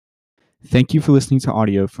Thank you for listening to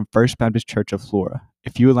audio from First Baptist Church of Flora.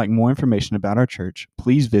 If you would like more information about our church,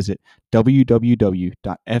 please visit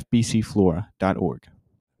www.fbcflora.org.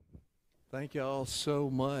 Thank y'all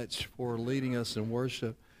so much for leading us in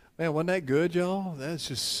worship. Man, wasn't that good, y'all? That's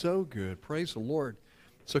just so good. Praise the Lord.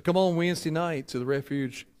 So come on Wednesday night to the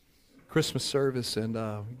Refuge Christmas service and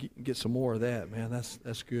get some more of that, man.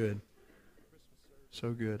 That's good.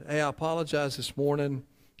 So good. Hey, I apologize this morning.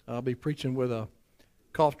 I'll be preaching with a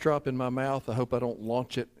cough drop in my mouth. I hope I don't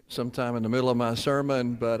launch it sometime in the middle of my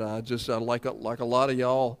sermon, but I like a lot of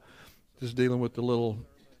y'all, just dealing with the little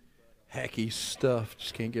hacky stuff.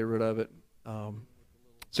 Just can't get rid of it. So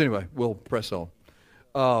anyway, we'll press on.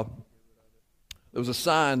 There was a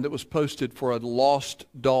sign that was posted for a lost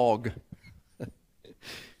dog.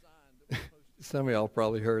 Some of y'all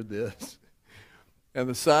probably heard this. And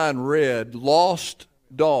the sign read, "Lost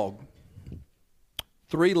dog,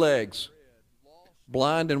 3 legs,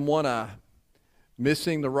 blind in one eye,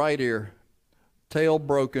 missing the right ear, tail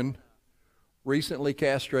broken, recently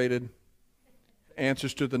castrated,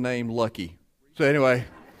 answers to the name Lucky." So anyway,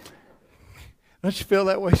 don't you feel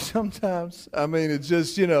that way sometimes? I mean, it's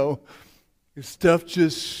just, stuff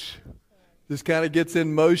just kind of gets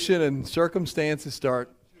in motion and circumstances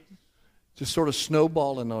start just sort of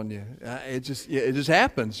snowballing on you. It just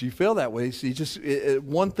happens. You feel that way. So you just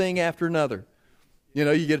one thing after another.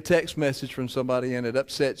 You get a text message from somebody and it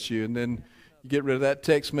upsets you, and then you get rid of that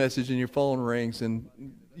text message and your phone rings and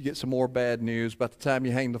you get some more bad news. By the time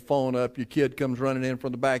you hang the phone up, your kid comes running in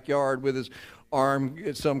from the backyard with his arm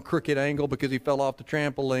at some crooked angle because he fell off the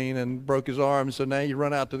trampoline and broke his arm. So now you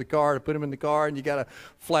run out to the car to put him in the car, and you got a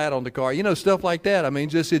flat on the car. Stuff like that. I mean,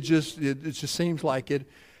 it just seems like it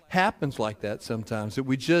happens like that sometimes.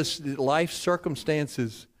 That life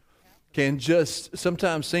circumstances can just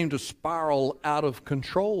sometimes seem to spiral out of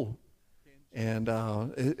control. And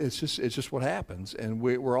it's just what happens. And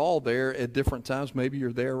we're all there at different times. Maybe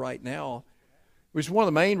you're there right now, which is one of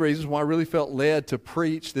the main reasons why I really felt led to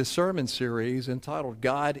preach this sermon series entitled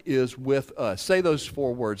 "God is with Us." Say those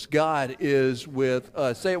 4 words. God is with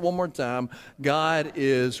us. Say it one more time. God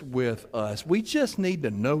is with us. We just need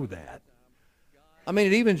to know that. I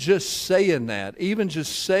mean, even just saying that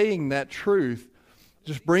truth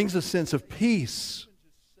just brings a sense of peace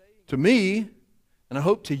to me, and I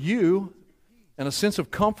hope to you, and a sense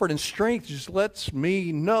of comfort and strength. Just lets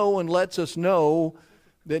me know and lets us know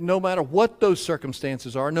that no matter what those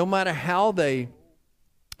circumstances are, no matter how they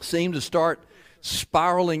seem to start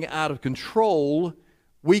spiraling out of control,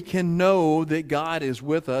 we can know that God is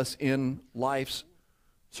with us in life's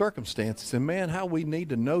circumstances. And man, how we need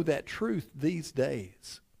to know that truth these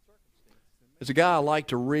days. There's a guy I like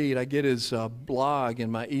to read. I get his blog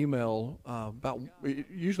in my email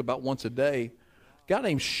usually about once a day. A guy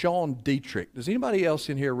named Sean Dietrich. Does anybody else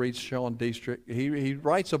in here read Sean Dietrich? He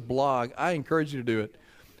writes a blog. I encourage you to do it.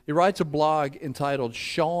 He writes a blog entitled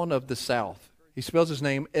Sean of the South. He spells his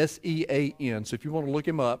name S-E-A-N. So if you want to look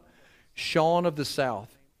him up, Sean of the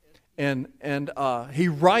South. And he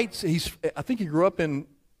writes. I think he grew up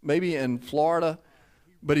maybe in Florida,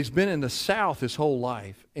 but he's been in the South his whole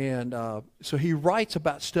life. And so he writes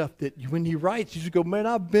about stuff that when he writes, you just go, man,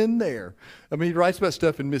 I've been there. I mean, he writes about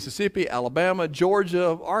stuff in Mississippi, Alabama,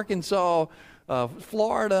 Georgia, Arkansas,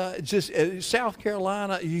 Florida, just South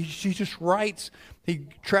Carolina. He just writes. He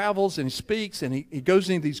travels and he speaks, and he goes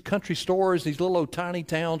into these country stores, these little old tiny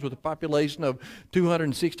towns with a population of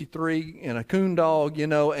 263 and a coon dog,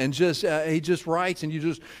 and he just writes, and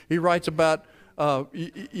he writes about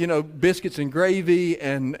biscuits and gravy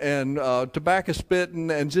and tobacco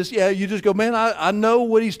spitting, and you just go, man, I know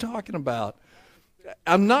what he's talking about.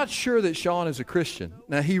 I'm not sure that Sean is a Christian.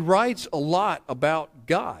 Now, he writes a lot about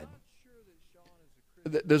God.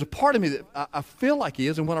 There's a part of me that I feel like he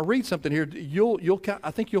is, and when I read something here, I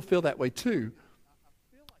think you'll feel that way too.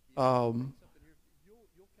 But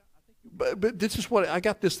this is what I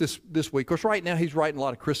got this week. Of course, right now he's writing a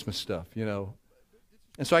lot of Christmas stuff,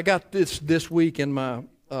 and so I got this week in my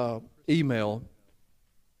email.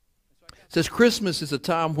 It says, Christmas is a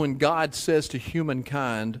time when God says to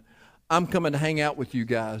humankind, "I'm coming to hang out with you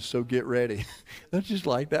guys, so get ready." That's just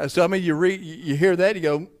like that. So I mean, you hear that, you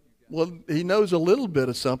go, well, he knows a little bit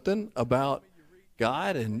of something about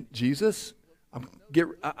God and Jesus.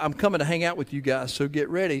 I'm coming to hang out with you guys, so get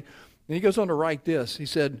ready. And he goes on to write this. He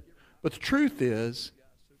said, but the truth is,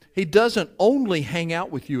 he doesn't only hang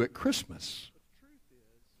out with you at Christmas.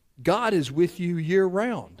 God is with you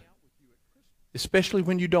year-round, especially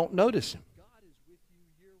when you don't notice him.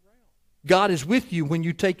 God is with you when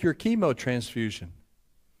you take your chemo transfusion.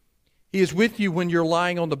 He is with you when you're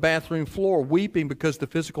lying on the bathroom floor weeping because the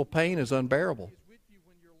physical pain is unbearable.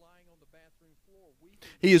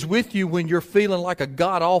 He is with you when you're feeling like a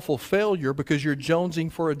god-awful failure because you're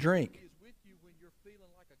jonesing for a drink.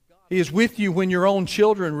 He is with you when your own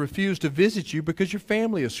children refuse to visit you because your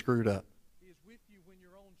family is screwed up.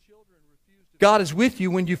 God is with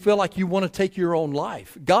you when you feel like you want to take your own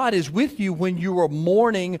life. God is with you when you are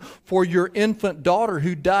mourning for your infant daughter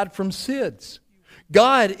who died from SIDS.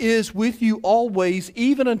 God is with you always,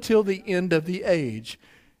 even until the end of the age.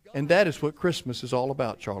 And that is what Christmas is all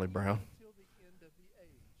about, Charlie Brown.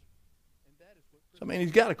 So, I mean,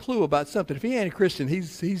 he's got a clue about something. If he ain't a Christian,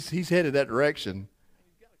 he's headed that direction.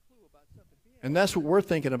 And that's what we're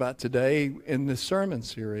thinking about today in this sermon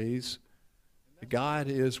series. God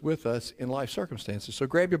is with us in life circumstances. So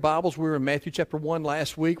grab your Bibles. We were in Matthew chapter 1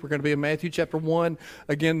 last week. We're going to be in Matthew chapter 1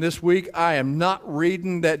 again this week. I am not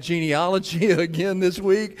reading that genealogy again this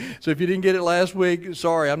week. So if you didn't get it last week,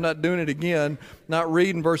 sorry, I'm not doing it again. Not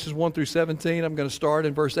reading verses 1 through 17. I'm going to start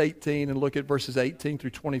in verse 18 and look at verses 18 through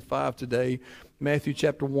 25 today. Matthew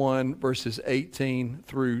chapter 1, verses 18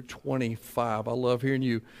 through 25. I love hearing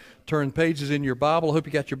you turn pages in your Bible. I hope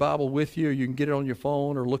you got your Bible with you. You can get it on your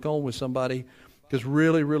phone or look on with somebody. It's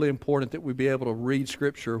really, really important that we be able to read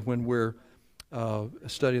Scripture when we're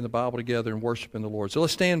studying the Bible together and worshiping the Lord. So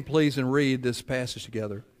let's stand, please, and read this passage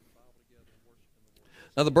together.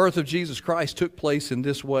 Now, the birth of Jesus Christ took place in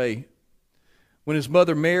this way. When his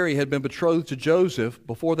mother Mary had been betrothed to Joseph,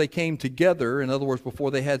 before they came together, in other words,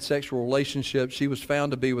 before they had sexual relationships, she was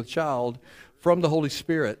found to be with child from the Holy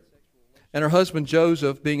Spirit. And her husband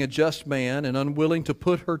Joseph, being a just man and unwilling to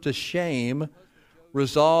put her to shame,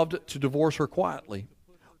 resolved to divorce her quietly.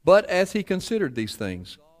 But as he considered these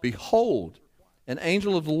things, behold, an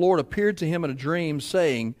angel of the Lord appeared to him in a dream,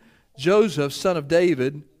 saying, Joseph, son of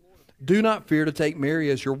David, do not fear to take Mary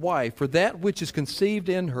as your wife, for that which is conceived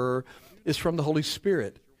in her is from the Holy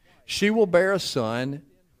Spirit. She will bear a son,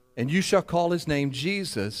 and you shall call his name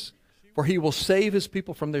Jesus, for he will save his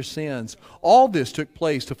people from their sins. All this took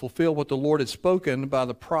place to fulfill what the Lord had spoken by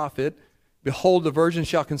the prophet. Behold, the virgin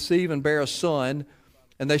shall conceive and bear a son,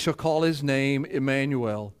 and they shall call his name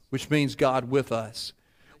Emmanuel, which means God with us.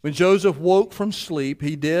 When Joseph woke from sleep,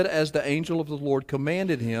 he did as the angel of the Lord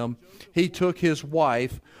commanded him. He took his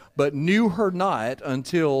wife, but knew her not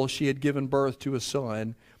until she had given birth to a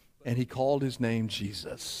son, and he called his name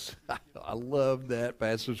Jesus. I love that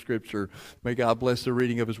passage of Scripture. May God bless the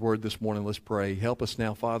reading of his word this morning. Let's pray. Help us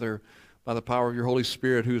now, Father, by the power of your Holy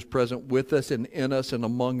Spirit, who is present with us and in us and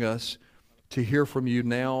among us, to hear from you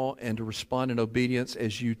now and to respond in obedience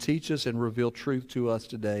as you teach us and reveal truth to us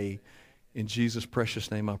today. In Jesus'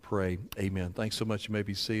 precious name I pray. Amen. Thanks so much. You may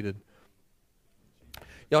be seated.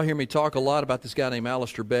 Y'all hear me talk a lot about this guy named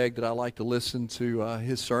Alistair Begg that I like to listen to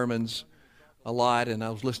his sermons a lot, and I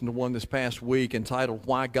was listening to one this past week entitled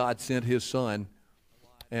Why God Sent His Son.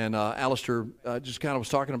 And Alistair just kind of was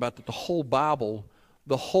talking about that the whole Bible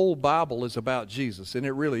is about Jesus, and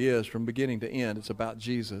it really is from beginning to end. It's about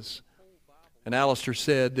Jesus. And Alistair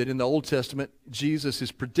said that in the Old Testament, Jesus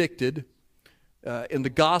is predicted. In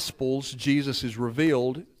the Gospels, Jesus is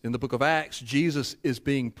revealed. In the book of Acts, Jesus is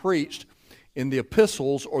being preached. In the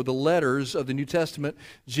epistles or the letters of the New Testament,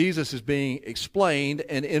 Jesus is being explained.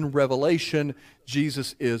 And in Revelation,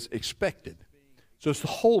 Jesus is expected. So it's the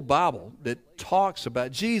whole Bible that talks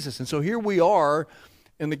about Jesus. And so here we are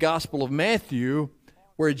in the Gospel of Matthew,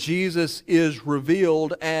 where Jesus is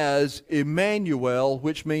revealed as Emmanuel,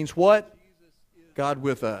 which means what? God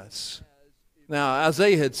with us. Now,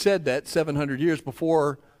 Isaiah had said that 700 years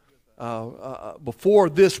before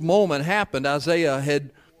this moment happened. Isaiah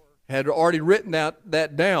had already written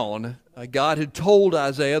that down. God had told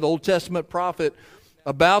Isaiah, the Old Testament prophet,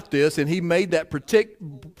 about this, and he made that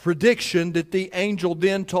prediction that the angel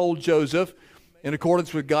then told Joseph in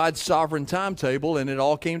accordance with God's sovereign timetable, and it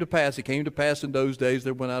all came to pass. It came to pass in those days.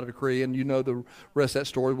 There went out a decree, and you know the rest of that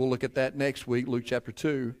story. We'll look at that next week, Luke chapter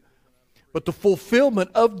 2. But the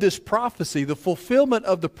fulfillment of this prophecy, the fulfillment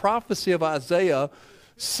of the prophecy of Isaiah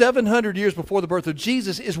 700 years before the birth of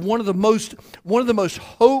Jesus is one of the most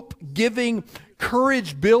hope-giving,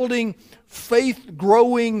 courage-building,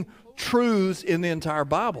 faith-growing truths in the entire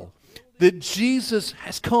Bible. That Jesus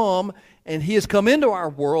has come, and he has come into our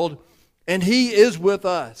world, and he is with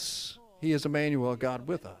us. He is Emmanuel, God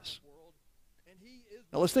with us.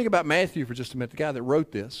 Now let's think about Matthew for just a minute, the guy that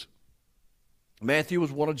wrote this. Matthew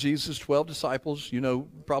was one of Jesus' 12 disciples. You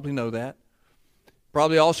probably know that.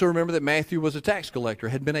 Probably also remember that Matthew was a tax collector,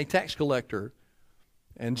 had been a tax collector.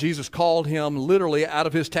 And Jesus called him literally out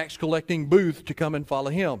of his tax collecting booth to come and follow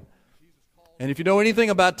him. And if you know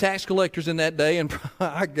anything about tax collectors in that day, and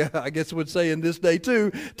I guess I would say in this day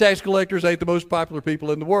too, tax collectors ain't the most popular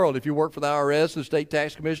people in the world. If you work for the IRS, the State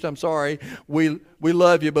Tax Commission, I'm sorry, we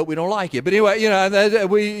love you, but we don't like you. But anyway,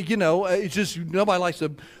 it's just nobody likes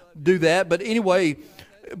to do that. But anyway,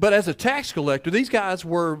 but as a tax collector, these guys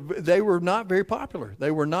were not very popular.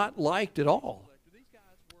 They were not liked at all.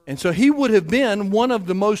 And so he would have been one of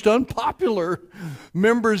the most unpopular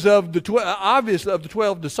members of the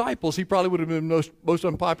 12 disciples. He probably would have been the most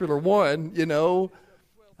unpopular one,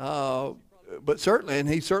 but certainly, and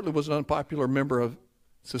he certainly was an unpopular member of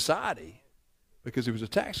society because he was a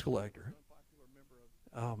tax collector.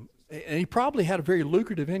 And he probably had a very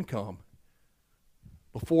lucrative income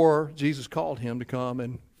before Jesus called him to come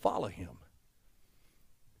and follow him.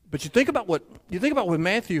 But you think about what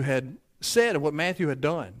Matthew had said and what Matthew had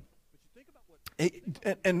done.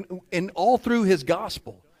 And all through his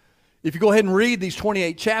gospel. If you go ahead and read these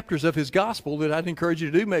 28 chapters of his gospel that I'd encourage you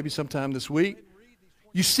to do maybe sometime this week,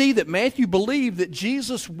 you see that Matthew believed that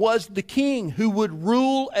Jesus was the king who would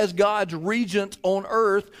rule as God's regent on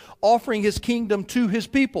earth, offering his kingdom to his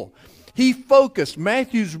people. He focused,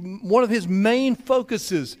 one of his main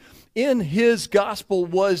focuses in his gospel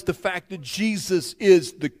was the fact that Jesus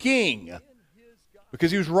is the king. Because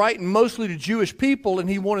he was writing mostly to Jewish people, and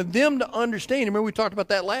he wanted them to understand. Remember, we talked about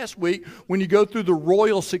that last week. When you go through the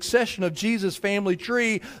royal succession of Jesus' family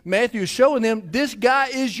tree, Matthew is showing them, this guy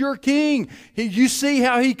is your king. You see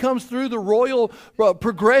how he comes through the royal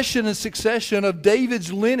progression and succession of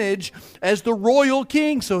David's lineage as the royal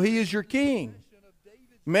king, so he is your king.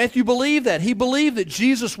 Matthew believed that. He believed that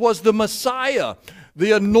Jesus was the Messiah,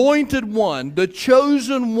 the anointed one, the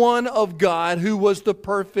chosen one of God, who was the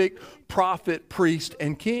perfect prophet, priest,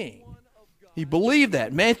 and king. He believed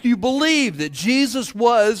that. Matthew believed that Jesus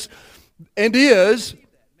was and is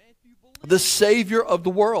the Savior of the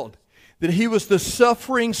world. That he was the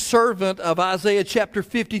suffering servant of Isaiah chapter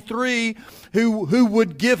 53 who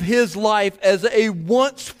would give his life as a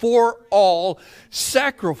once-for-all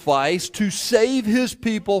sacrifice to save his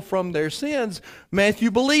people from their sins.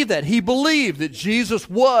 Matthew believed that. He believed that Jesus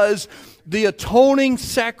was the atoning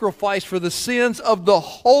sacrifice for the sins of the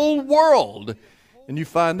whole world. And you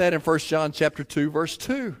find that in 1 John chapter 2, verse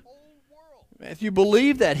 2. Matthew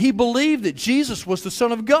believed that. He believed that Jesus was the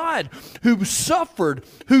Son of God who suffered,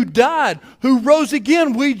 who died, who rose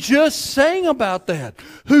again. We just sang about that.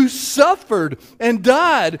 Who suffered and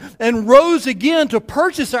died and rose again to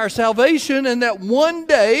purchase our salvation, and that one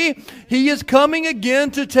day he is coming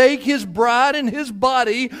again to take his bride and his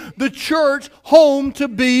body, the church, home to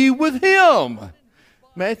be with him.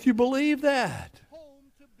 Matthew believed that.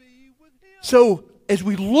 So as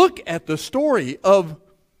we look at the story of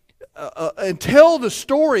and tell the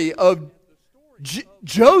story of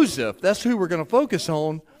Joseph, that's who we're going to focus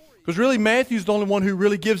on, because really Matthew's the only one who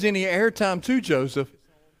really gives any airtime to Joseph.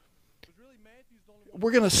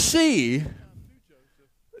 We're going to see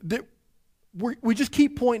that we just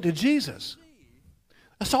keep pointing to Jesus.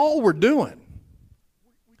 That's all we're doing.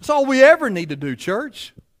 That's all we ever need to do,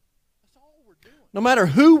 church. No matter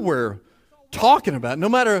who we're talking about, no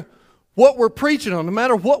matter what we're preaching on, no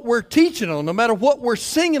matter what we're teaching on, no matter what we're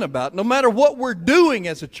singing about, no matter what we're doing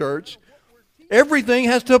as a church, everything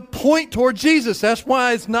has to point toward Jesus. That's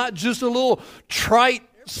why it's not just a little trite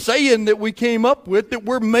saying that we came up with, that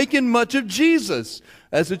we're making much of Jesus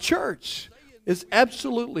as a church. It's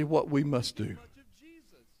absolutely what we must do.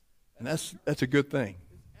 And that's a good thing.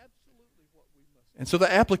 And so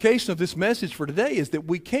the application of this message for today is that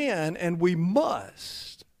we can and we must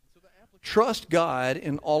trust God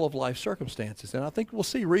in all of life's circumstances. And I think we'll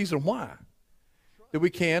see reason why. That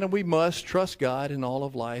we can and we must trust God in all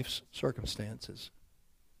of life's circumstances.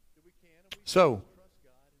 So,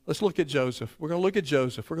 let's look at Joseph. We're going to look at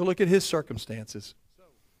Joseph. We're going to look at his circumstances.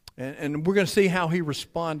 And we're going to see how he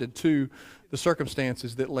responded to the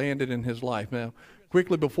circumstances that landed in his life. Now,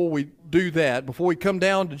 quickly before we do that, before we come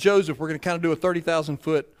down to Joseph, we're going to kind of do a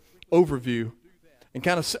 30,000-foot overview. And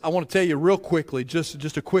I want to tell you real quickly,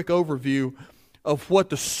 just a quick overview of what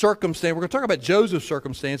the circumstance. We're going to talk about Joseph's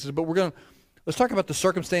circumstances, but let's talk about the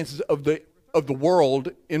circumstances of the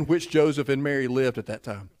world in which Joseph and Mary lived at that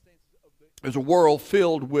time. There's a world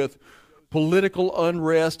filled with political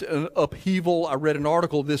unrest and upheaval. I read an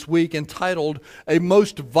article this week entitled, "A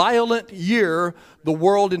Most Violent Year, the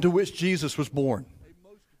World into Which Jesus Was Born."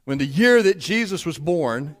 When the year that Jesus was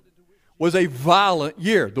born was a violent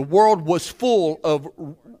year. The world was full of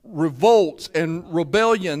revolts and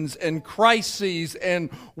rebellions and crises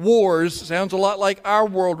and wars. Sounds a lot like our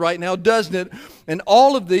world right now, doesn't it? And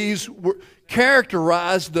all of these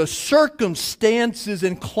characterize the circumstances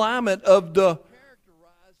and climate of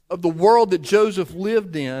of the world that Joseph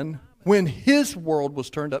lived in when his world was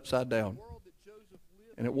turned upside down.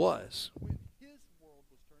 And it was.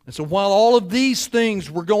 And so while all of these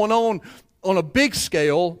things were going on a big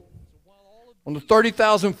scale, on the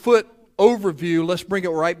 30,000 foot overview, let's bring it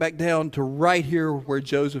right back down to right here where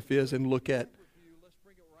Joseph is and look at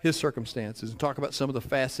his circumstances and talk about some of the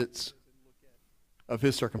facets of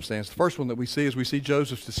his circumstance. The first one that we see is we see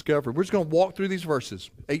Joseph's discovery. We're just going to walk through these verses,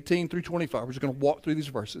 18 through 25. We're just going to walk through these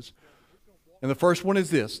verses. And the first one is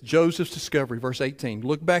this, Joseph's discovery, verse 18.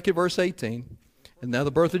 Look back at verse 18. And now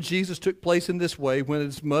the birth of Jesus took place in this way. When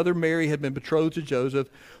his mother Mary had been betrothed to Joseph,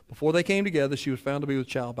 before they came together, she was found to be with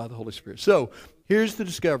child by the Holy Spirit. So, here's the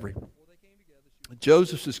discovery.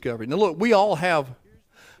 Joseph's discovery. Now look, we all have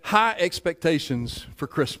high expectations for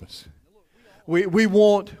Christmas. We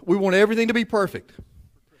want everything to be perfect.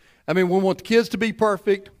 I mean, we want the kids to be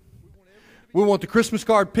perfect. We want the Christmas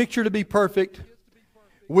card picture to be perfect.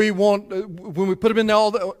 We want, when we put them in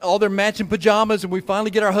all their matching pajamas and we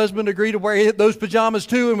finally get our husband to agree to wear those pajamas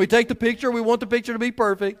too, and we take the picture, we want the picture to be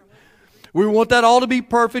perfect. We want that all to be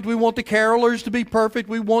perfect. We want the carolers to be perfect.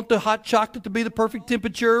 We want the hot chocolate to be the perfect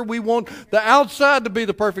temperature. We want the outside to be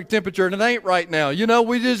the perfect temperature, and it ain't right now. You know,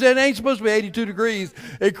 it ain't supposed to be 82 degrees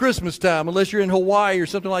at Christmas time unless you're in Hawaii or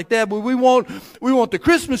something like that. But we want the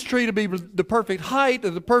Christmas tree to be the perfect height,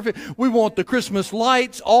 we want the Christmas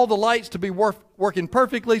lights, all the lights to be working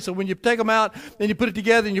perfectly, so when you take them out and you put it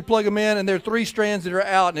together and you plug them in and there are 3 strands that are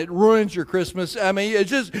out and it ruins your Christmas. I mean, it's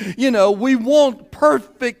just, we want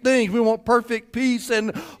perfect things. We want perfect peace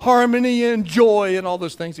and harmony and joy and all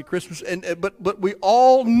those things at Christmas. But we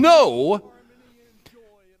all know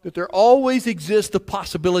that there always exists the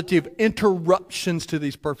possibility of interruptions to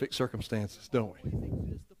these perfect circumstances, don't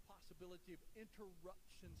we?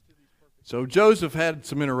 So Joseph had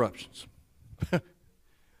some interruptions.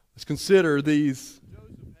 Let's consider these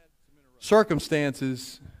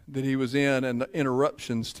circumstances that he was in and the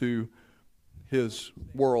interruptions to his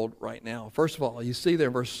world right now. First of all, you see there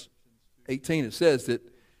in verse 18, it says that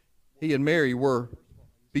he and Mary were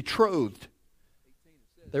betrothed.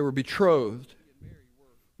 They were betrothed.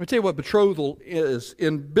 Let me tell you what betrothal is.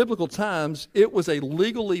 In biblical times, it was a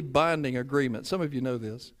legally binding agreement. Some of you know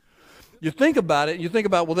this. You think about it,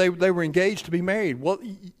 well, they were engaged to be married. Well,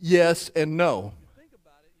 yes and no.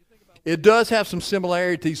 It does have some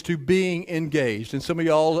similarities to being engaged, and some of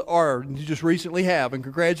y'all are, you just recently have, and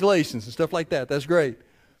congratulations and stuff like that. That's great.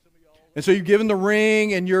 And so you're given the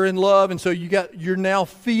ring, and you're in love, and so you're now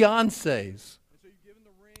fiancés.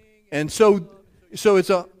 And so it's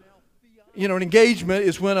an engagement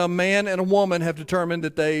is when a man and a woman have determined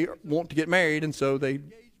that they want to get married, and so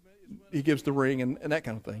he gives the ring and that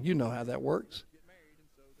kind of thing. You know how that works.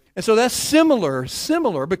 And so that's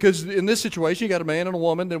similar because in this situation you got a man and a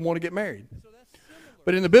woman that want to get married.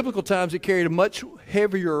 But in the biblical times it carried a much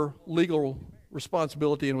heavier legal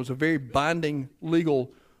responsibility and was a very binding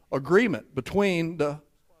legal agreement between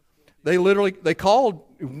they called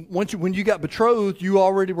when you got betrothed, you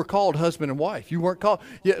already were called husband and wife. You weren't called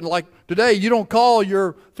like today. You don't call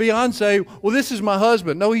your fiance, well, this is my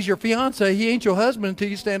husband. No, he's your fiance. He ain't your husband until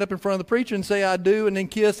you stand up in front of the preacher and say I do, and then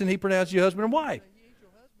kiss, and he pronounces you husband and wife.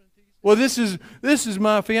 Well, this is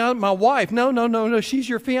my wife. No. She's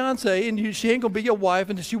your fiance, and she ain't gonna be your wife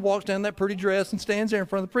until she walks down that pretty dress and stands there in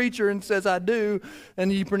front of the preacher and says I do,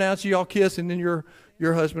 and you pronounce you all kiss, and then you're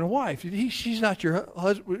your husband and wife. She's not your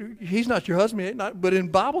husband. He's not your husband. But in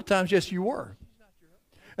Bible times, yes, you were.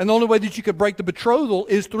 And the only way that you could break the betrothal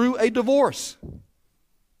is through a divorce.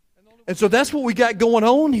 And so that's what we got going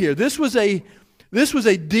on here. This was a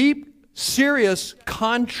deep, serious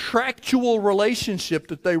contractual relationship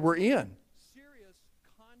that they were in.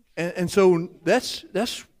 And so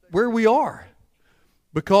that's where we are.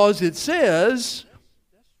 Because it says,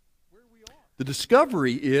 the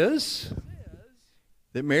discovery is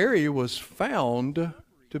that Mary was found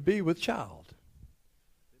to be with child.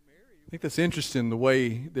 I think that's interesting the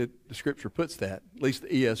way that the Scripture puts that, at least the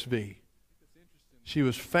ESV. She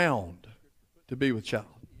was found to be with child.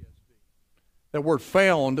 That word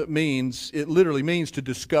found it literally means to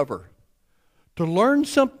discover. To learn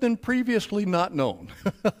something previously not known.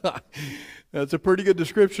 That's a pretty good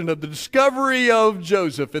description of the discovery of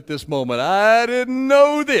Joseph at this moment. I didn't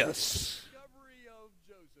know this.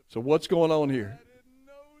 So what's going on here?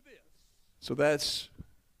 So that's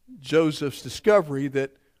Joseph's discovery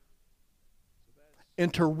that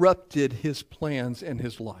interrupted his plans and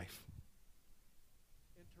his life.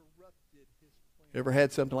 Ever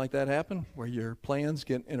had something like that happen where your plans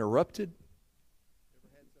get interrupted?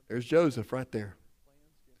 There's Joseph right there.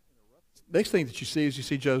 Next thing that you see is you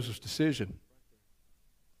see Joseph's decision.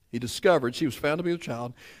 He discovered she was found to be with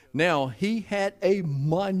child. Now, he had a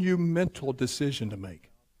monumental decision to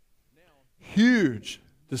make. Huge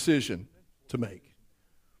decision to make.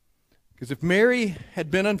 Because if Mary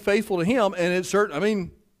had been unfaithful to him, and it's certain, I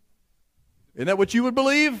mean, isn't that what you would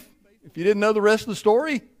believe if you didn't know the rest of the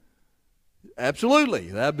story? Absolutely.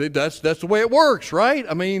 That's the way it works, right?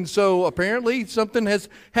 I mean, so apparently something has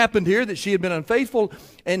happened here that she had been unfaithful,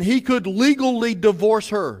 and he could legally divorce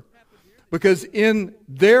her. Because in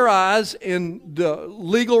their eyes, in the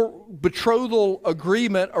legal betrothal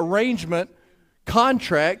agreement, arrangement,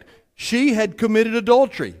 contract, she had committed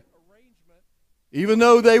adultery. Even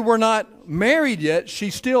though they were not married yet, she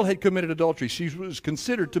still had committed adultery. She was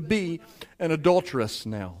considered to be an adulteress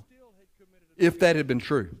now. If that had been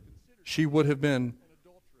true, she would have been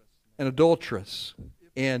an adulteress.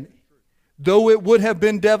 And though it would have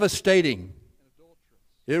been devastating,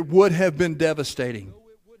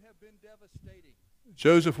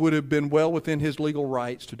 Joseph would have been well within his legal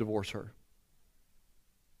rights to divorce her.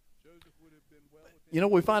 You know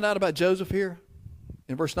what we find out about Joseph here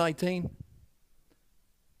in verse 19?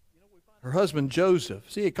 Her husband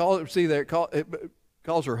Joseph. It calls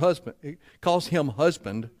her husband. It calls him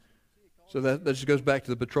husband. So that just goes back to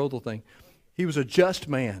the betrothal thing. He was a just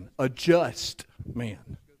man. A just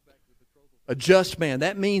man. A just man.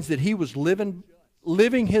 That means that he was living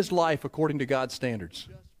his life according to God's standards.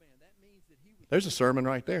 There's a sermon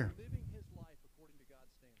right there.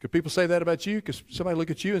 Could people say that about you? Because somebody look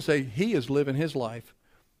at you and say, he is living his life.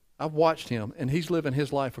 I've watched him, and he's living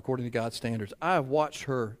his life according to God's standards. I have watched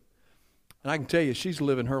her, and I can tell you, she's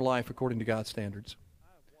living her life according to God's standards.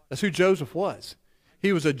 That's who Joseph was.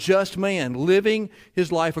 He was a just man, living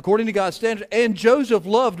his life according to God's standards, and Joseph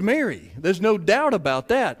loved Mary. There's no doubt about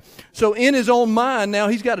that. So in his own mind, now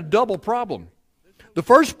he's got a double problem. The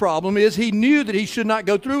first problem is he knew that he should not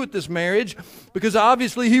go through with this marriage because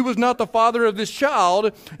obviously he was not the father of this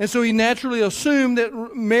child, and so he naturally assumed that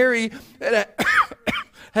Mary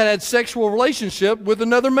had sexual relationship with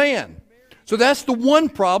another man. So that's the one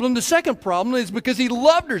problem. The second problem is because he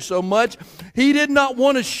loved her so much, he did not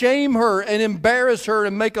want to shame her and embarrass her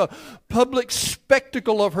and make a public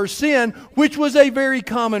spectacle of her sin, which was a very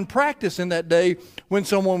common practice in that day when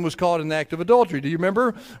someone was caught in the act of adultery. Do you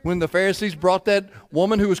remember when the Pharisees brought that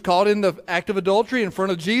woman who was caught in the act of adultery in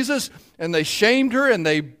front of Jesus, and they shamed her and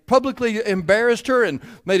they publicly embarrassed her and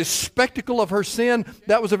made a spectacle of her sin?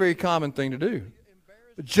 That was a very common thing to do.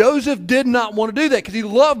 But Joseph did not want to do that because he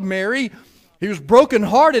loved Mary. He was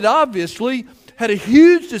brokenhearted, obviously, had a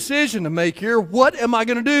huge decision to make here. What am I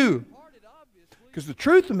going to do? Because the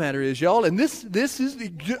truth of the matter is, y'all, and this is,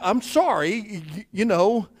 I'm sorry, you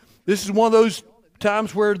know, this is one of those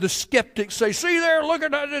times where the skeptics say, see there, look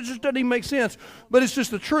at that, it just doesn't even make sense. But it's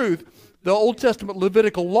just the truth. The Old Testament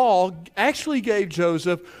Levitical law actually gave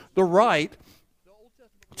Joseph the right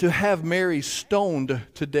to have Mary stoned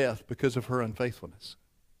to death because of her unfaithfulness.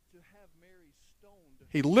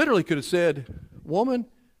 He literally could have said, woman,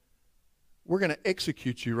 we're going to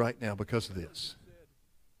execute you right now because of this.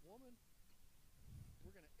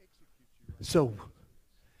 So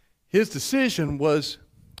his decision was,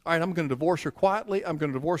 all right, I'm going to divorce her quietly. I'm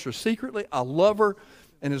going to divorce her secretly. I love her.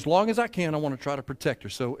 And as long as I can, I want to try to protect her.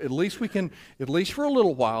 So at least we can, at least for a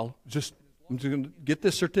little while, I'm just going to get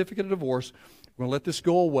this certificate of divorce. We're going to let this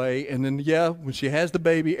go away. And then, yeah, when she has the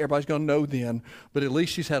baby, everybody's going to know then. But at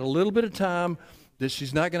least she's had a little bit of time that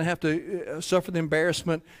she's not going to have to suffer the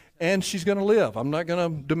embarrassment, and she's going to live. I'm not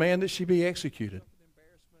going to demand that she be executed.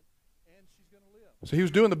 So he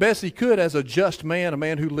was doing the best he could as a just man, a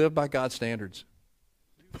man who lived by God's standards.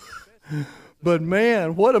 But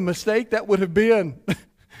man, what a mistake that would have been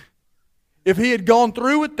if he had gone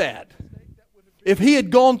through with that. If he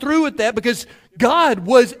had gone through with that, because God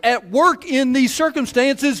was at work in these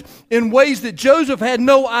circumstances in ways that Joseph had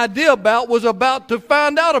no idea about, was about to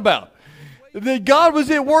find out about. That God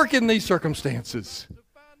was at work in these circumstances.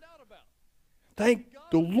 Thank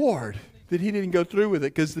the Lord that he didn't go through with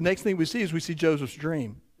it, because the next thing we see is we see Joseph's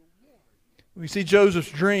dream. We see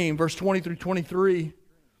Joseph's dream, verse 20 through 23.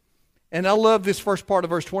 And I love this first part of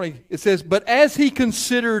verse 20. It says, but as he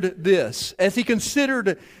considered this, as he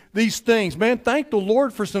considered these things, man, thank the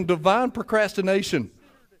Lord for some divine procrastination.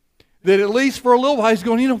 That at least for a little while he's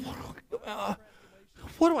going, you know,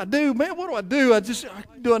 what do I do, man? What do I do?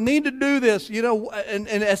 Do I need to do this? You know, and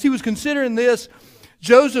as he was considering this,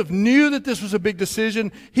 Joseph knew that this was a big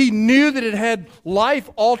decision. He knew that it had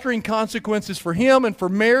life-altering consequences for him and for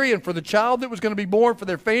Mary and for the child that was going to be born, for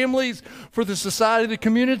their families, for the society, the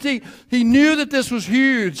community. He knew that this was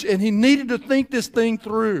huge, and he needed to think this thing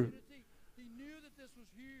through.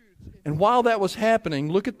 And while that was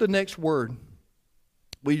happening, look at the next word.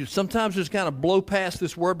 We sometimes just kind of blow past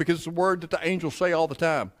this word because it's a word that the angels say all the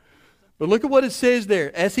time. But look at what it says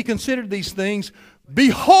there. As he considered these things,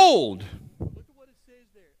 behold.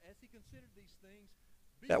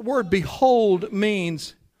 That word behold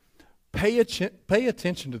means pay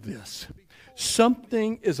attention to this.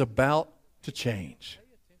 Something is about to change.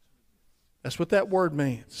 That's what that word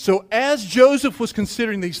means. So as Joseph was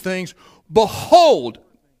considering these things, behold,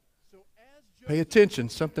 pay attention,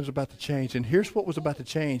 something's about to change. And here's what was about to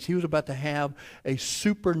change. He was about to have a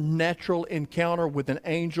supernatural encounter with an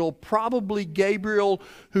angel, probably Gabriel,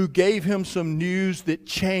 who gave him some news that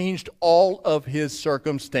changed all of his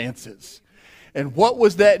circumstances. And what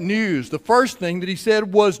was that news? The first thing that he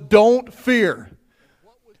said was, don't fear.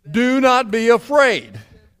 Do not be afraid.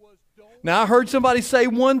 Now, I heard somebody say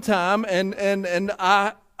one time, and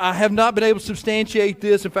I have not been able to substantiate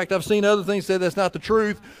this. In fact, I've seen other things say that's not the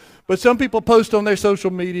truth. But some people post on their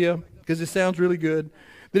social media, because it sounds really good,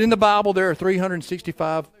 that in the Bible there are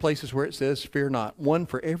 365 places where it says, fear not. One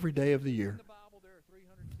for every day of the year.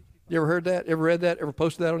 You ever heard that? Ever read that? Ever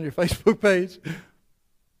posted that on your Facebook page?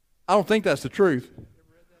 I don't think that's the truth.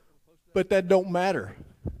 But that don't matter.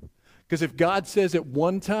 Because if God says it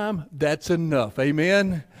one time, that's enough.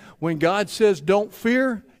 Amen? When God says don't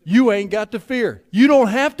fear, you ain't got to fear. You don't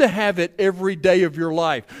have to have it every day of your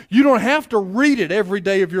life. You don't have to read it every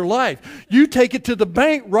day of your life. You take it to the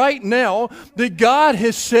bank right now that God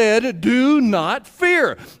has said, do not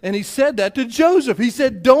fear. And he said that to Joseph. He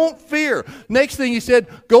said, don't fear. Next thing he said,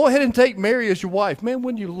 go ahead and take Mary as your wife. Man,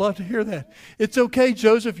 wouldn't you love to hear that? It's okay,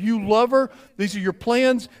 Joseph. You love her. These are your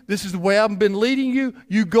plans. This is the way I've been leading you.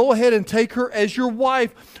 You go ahead and take her as your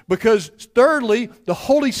wife. Because thirdly, the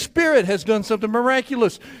Holy Spirit has done something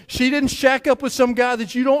miraculous. She didn't shack up with some guy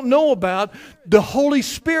that you don't know about. The Holy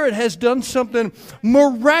Spirit has done something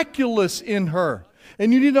miraculous in her.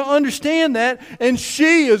 And you need to understand that. And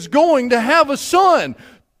she is going to have a son.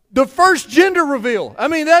 The first gender reveal. I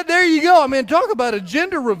mean, there you go. I mean, talk about a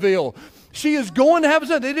gender reveal. She is going to have a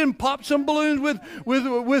son. They didn't pop some balloons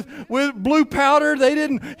with blue powder. They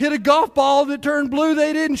didn't hit a golf ball that turned blue.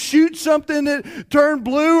 They didn't shoot something that turned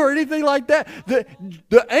blue or anything like that.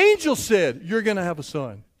 The angel said, you're going to have a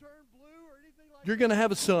son. You're going to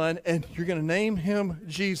have a son, and you're going to name him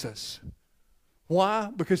Jesus. Why?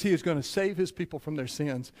 Because he is going to save his people from their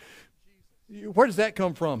sins. Where does that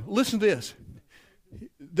come from? Listen to this.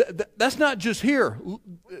 That's not just here.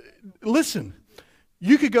 Listen.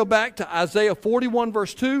 You could go back to Isaiah 41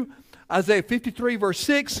 verse 2, Isaiah 53 verse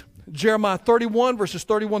 6, Jeremiah 31 verses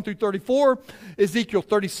 31 through 34, Ezekiel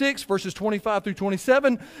 36 verses 25 through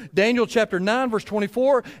 27, Daniel chapter 9 verse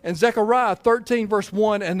 24, and Zechariah 13 verse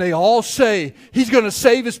 1, and they all say he's going to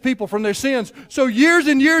save his people from their sins. So years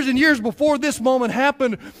and years and years before this moment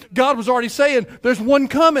happened, God was already saying, there's one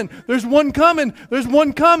coming, there's one coming, there's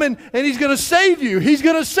one coming, and he's going to save you. He's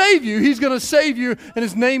going to save you. He's going to save you, and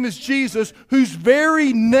his name is Jesus, whose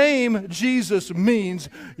very name, Jesus, means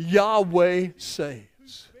Yahweh saves.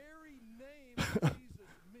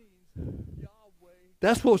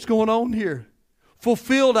 That's what's going on here.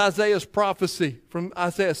 Fulfilled Isaiah's prophecy from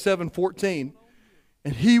Isaiah 7:14.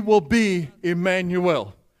 And he will be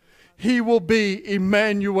Emmanuel. He will be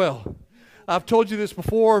Emmanuel. I've told you this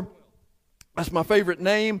before. That's my favorite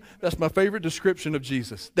name. That's my favorite description of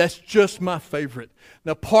Jesus. That's just my favorite.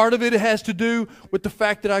 Now, part of it has to do with the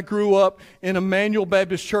fact that I grew up in Emmanuel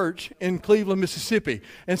Baptist Church in Cleveland, Mississippi.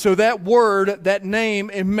 And so that word, that name,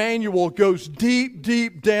 Emmanuel, goes deep,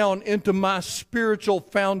 deep down into my spiritual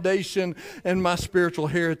foundation and my spiritual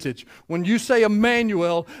heritage. When you say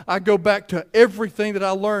Emmanuel, I go back to everything that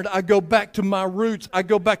I learned. I go back to my roots. I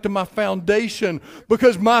go back to my foundation.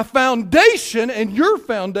 Because my foundation and your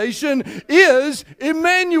foundation is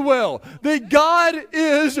Emmanuel, that God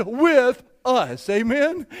is with us.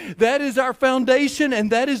 Amen? That is our foundation,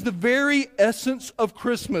 and that is the very essence of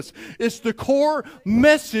Christmas. It's the core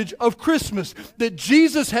message of Christmas, that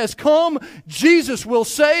Jesus has come, Jesus will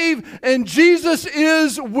save, and Jesus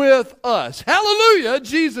is with us. Hallelujah!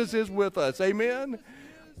 Jesus is with us. Amen?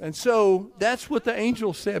 And so that's what the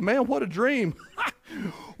angel said. Man, what a dream.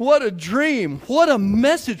 What a dream. What a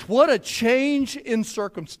message. What a change in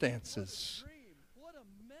circumstances.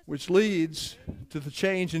 Which leads to the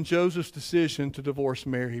change in Joseph's decision to divorce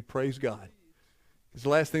Mary. Praise God. Because the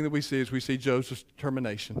last thing that we see is we see Joseph's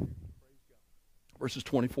determination. Verses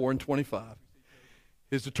 24 and 25.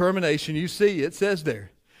 His determination, you see, it says there.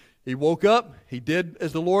 He woke up. He did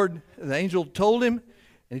as the Lord, the angel told him.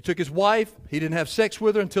 And he took his wife. He didn't have sex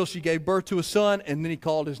with her until she gave birth to a son. And then he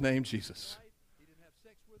called his name Jesus.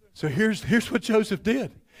 So here's what Joseph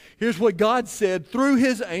did. Here's what God said through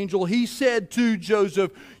his angel. He said to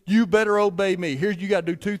Joseph, you better obey me. Here's, you got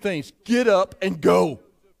to do two things. Get up and go.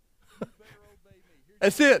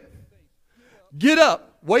 That's it. Get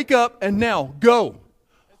up, wake up, and now go.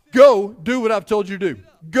 Go do what I've told you to do.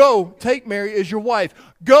 Go take Mary as your wife.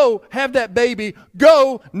 Go have that baby.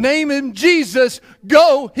 Go name him Jesus.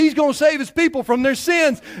 Go. He's going to save his people from their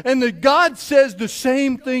sins. And God says the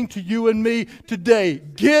same thing to you and me today.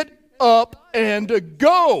 Get up and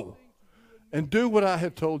go. And do what I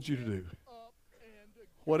have told you to do.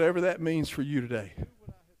 Whatever that means for you today.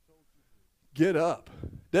 Get up.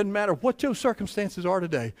 Doesn't matter what your circumstances are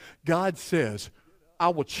today. God says, I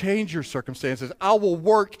will change your circumstances. I will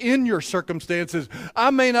work in your circumstances. I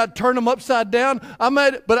may not turn them upside down,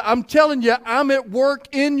 but I'm telling you, I'm at work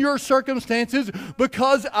in your circumstances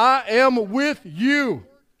because I am with you.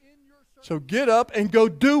 So get up and go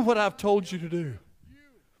do what I've told you to do.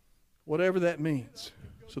 Whatever that means.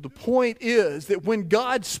 So the point is that when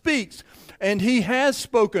God speaks, and he has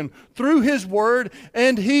spoken through his word,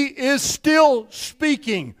 and he is still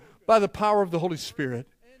speaking by the power of the Holy Spirit,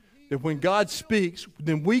 that when God speaks,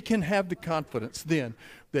 then we can have the confidence then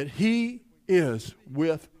that he is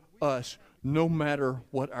with us no matter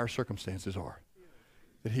what our circumstances are.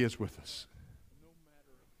 That he is with us.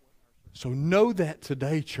 So know that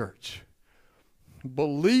today, church.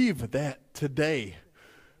 Believe that today.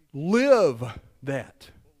 Live that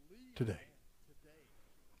today.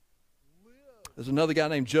 There's another guy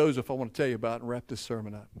named Joseph I want to tell you about and wrap this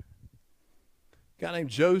sermon up. A guy named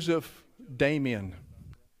Joseph Damien.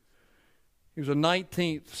 He was a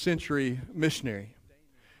 19th century missionary,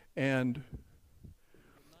 and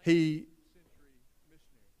he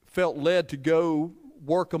felt led to go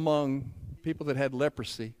work among people that had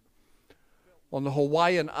leprosy on the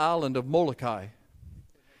Hawaiian island of Molokai.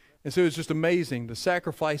 And so it was just amazing, the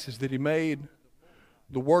sacrifices that he made,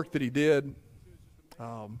 the work that he did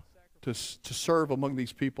to serve among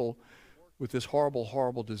these people with this horrible,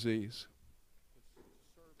 horrible disease.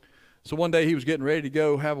 So one day he was getting ready to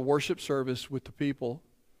go have a worship service with the people,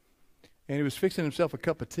 and he was fixing himself a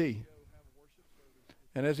cup of tea.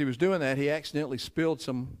 And as he was doing that, he accidentally spilled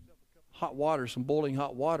some hot water, some boiling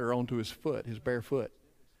hot water onto his foot, his bare foot.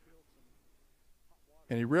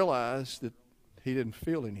 And he realized that he didn't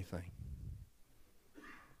feel anything.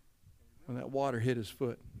 When that water hit his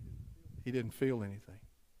foot, he didn't feel anything.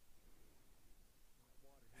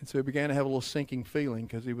 And so he began to have a little sinking feeling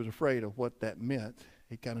because he was afraid of what that meant.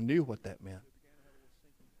 He kind of knew what that meant.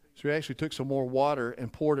 So he actually took some more water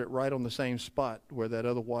and poured it right on the same spot where that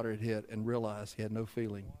other water had hit and realized he had no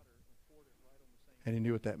feeling. And he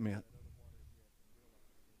knew what that meant.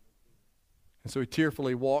 And so he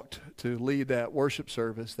tearfully walked to lead that worship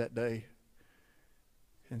service that day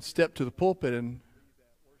and stepped to the pulpit, and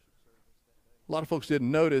a lot of folks didn't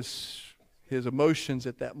notice his emotions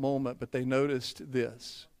at that moment, but they noticed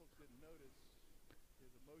this.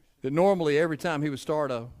 That normally every time he would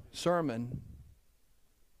start a sermon,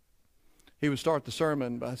 he would start the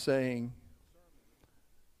sermon by saying,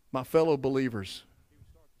 my fellow believers,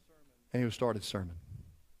 and he would start his sermon.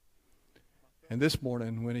 And this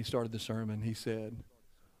morning when he started the sermon, he said,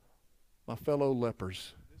 my fellow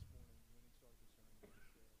lepers.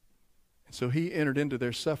 And so he entered into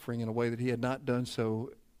their suffering in a way that he had not done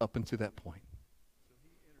so up until that point.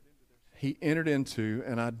 He entered into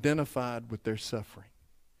and identified with their suffering.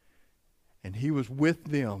 And he was with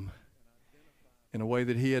them in a way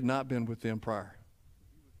that he had not been with them prior.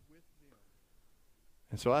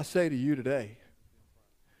 And so I say to you today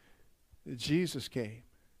that Jesus came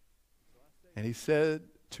and he said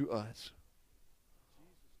to us,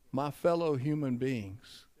 my fellow human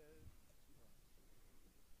beings,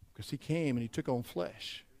 because he came and he took on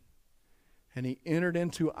flesh and he entered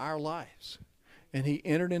into our lives and he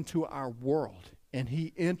entered into our world and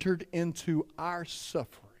he entered into our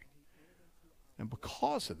suffering. And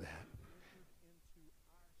because of that,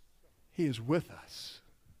 he is with us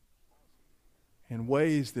in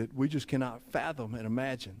ways that we just cannot fathom and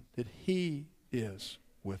imagine that he is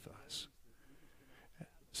with us.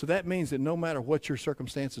 So that means that no matter what your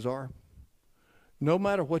circumstances are, no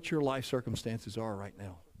matter what your life circumstances are right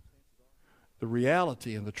now, the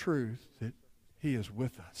reality and the truth that he is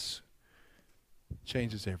with us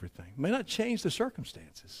changes everything. It may not change the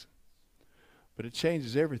circumstances, but it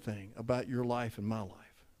changes everything about your life and my life.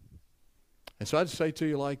 And so I'd say to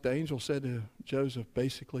you, like the angel said to Joseph,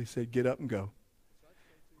 basically said, get up and go.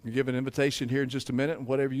 We'll give an invitation here in just a minute, and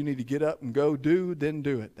whatever you need to get up and go do, then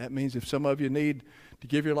do it. That means if some of you need to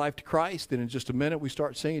give your life to Christ, then in just a minute we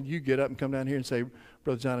start singing, you get up and come down here and say,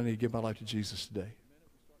 Brother John, I need to give my life to Jesus today.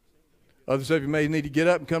 Others of you may need to get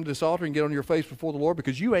up and come to this altar and get on your face before the Lord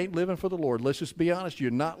because you ain't living for the Lord. Let's just be honest. You're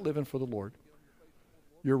not living for the Lord.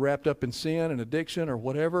 You're wrapped up in sin and addiction or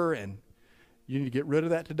whatever, and you need to get rid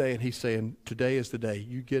of that today. And he's saying, today is the day.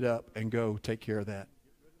 You get up and go take care of that.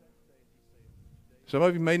 Some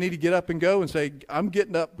of you may need to get up and go and say, I'm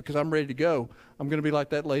getting up because I'm ready to go. I'm going to be like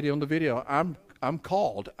that lady on the video. I'm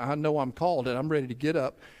called. I know I'm called, and I'm ready to get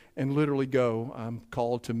up and literally go. I'm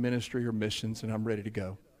called to ministry or missions, and I'm ready to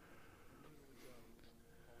go.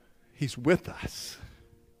 He's with us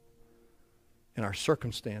in our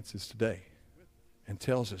circumstances today and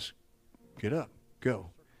tells us, get up, go.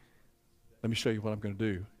 Let me show you what I'm going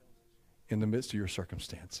to do in the midst of your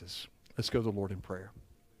circumstances. Let's go to the Lord in prayer.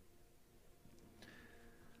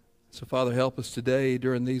 So, Father, help us today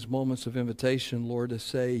during these moments of invitation, Lord, to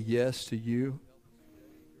say yes to you,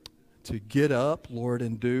 to get up, Lord,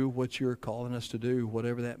 and do what you're calling us to do,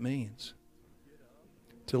 whatever that means.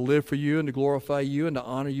 To live for you and to glorify you and to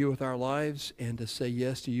honor you with our lives and to say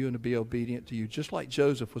yes to you and to be obedient to you, just like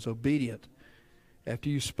Joseph was obedient after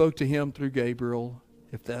you spoke to him through Gabriel,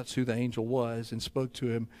 if that's who the angel was, and spoke to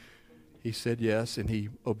him. He said yes, and he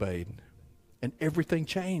obeyed. And everything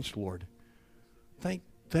changed, Lord.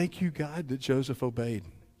 Thank you, God, that Joseph obeyed.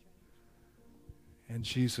 And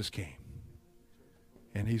Jesus came.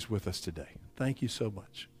 And he's with us today. Thank you so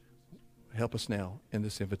much. Help us now in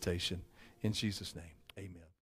this invitation. In Jesus' name, amen.